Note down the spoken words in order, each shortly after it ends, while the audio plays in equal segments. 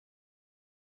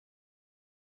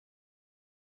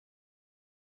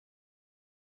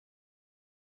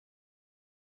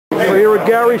here with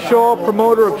Gary Shaw,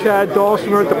 promoter of Chad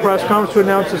Dawson. We're at the press conference to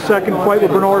announce the second fight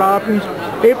with Bernard Hopkins.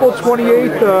 April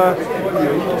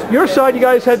 28th. Your side, you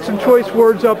guys had some choice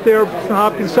words up there.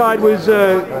 Hopkins' side was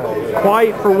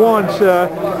quiet for once.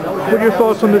 What are your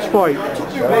thoughts on this fight?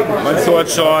 My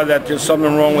thoughts are that there's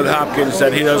something wrong with Hopkins,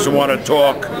 that he doesn't want to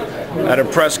talk at a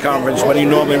press conference when he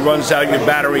normally runs out your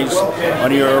batteries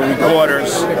on your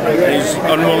recorders, and he's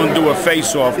unwilling to do a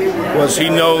face-off because he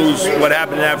knows what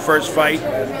happened in that first fight.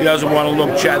 He doesn't want to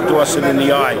look Chad Dawson in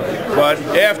the eye. But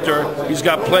after, he's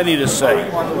got plenty to say.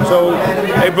 So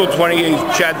April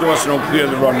 28th, Chad Dawson will clear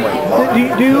the runway.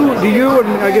 Do you, and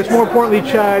I guess more importantly,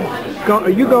 Chad, are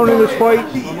you going into this fight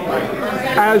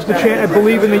as the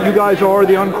believing that you guys are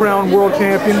the uncrowned world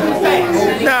champion?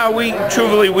 No,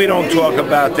 truthfully, we don't talk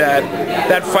about that.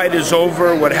 That fight is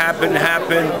over. What happened,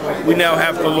 happened. We now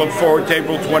have to look forward to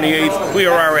April 28th,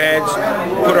 clear our heads,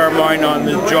 put our mind on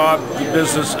the job, the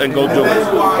business, and go do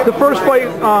it. The first fight,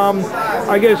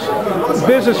 I guess,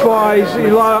 business-wise,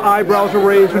 a lot of eyebrows were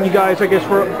raised when you guys, I guess,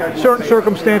 for certain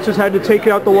circumstances, had to take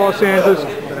it out to Los Angeles.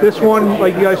 This one,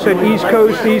 like you guys said, East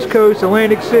Coast,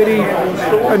 Atlantic City,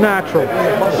 a natural.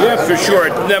 Yeah, for sure.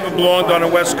 It never belonged on the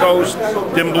West Coast.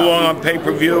 Didn't belong on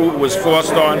pay-per-view. It was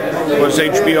forced on. It was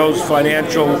HBO's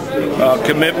financial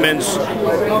commitments.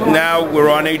 Now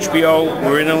we're on HBO.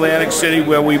 We're in Atlantic City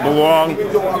where we belong.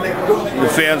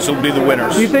 The fans will be the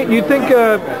winners. You think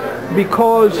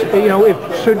because, you know, if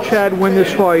should Chad win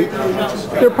this fight,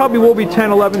 there probably will be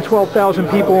 10, 11, 12,000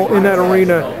 people in that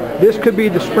arena. This could be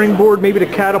the springboard maybe to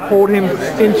catapult him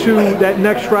into that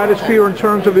next stratosphere in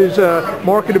terms of his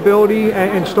marketability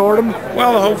and stardom?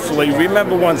 Well, hopefully.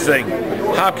 Remember one thing.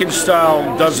 Hopkins'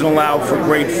 style doesn't allow for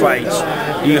great fights.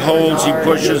 He holds, he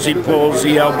pushes, he pulls,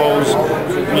 he elbows,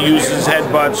 he uses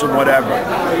headbutts and whatever.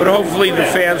 But hopefully the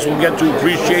fans will get to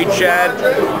appreciate Chad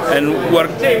and what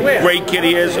a great kid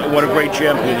he is and what a great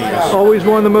champion he is. Always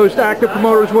one of the most active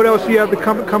promoters. What else do you have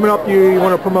coming up you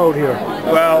want to promote here?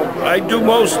 Well, I do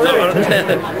most,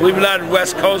 believe it or not,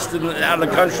 West Coast and out of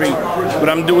the country. But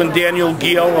I'm doing Daniel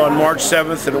Geale on March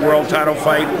 7th in a world title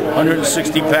fight,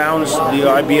 160 pounds, the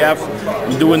IBF.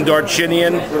 I'm doing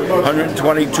Darchinian,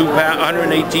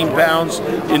 118 pounds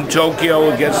in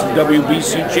Tokyo against the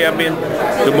WBC champion.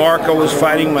 DeMarco is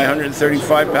fighting my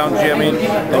 135-pound champion,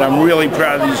 and I'm really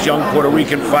proud of these young Puerto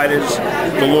Rican fighters,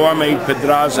 Delorme,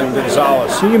 Pedraza, and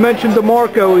Gonzalez. So you mentioned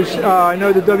DeMarco. I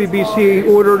know the WBC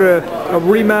ordered a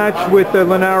rematch with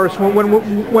Linares.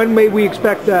 When may we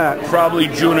expect that? Probably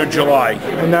June or July.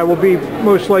 And that will be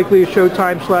most likely a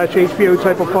Showtime/HBO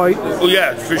type of fight? Well,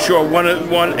 yeah, for sure.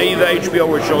 Either HBO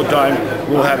or Showtime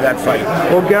will have that fight.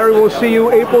 Well, Gary, we'll see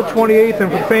you April 28th.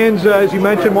 And for fans, as you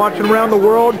mentioned, watching around the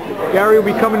world, Gary will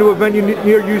be coming to a venue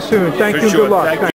near you soon. Thank you. Good luck.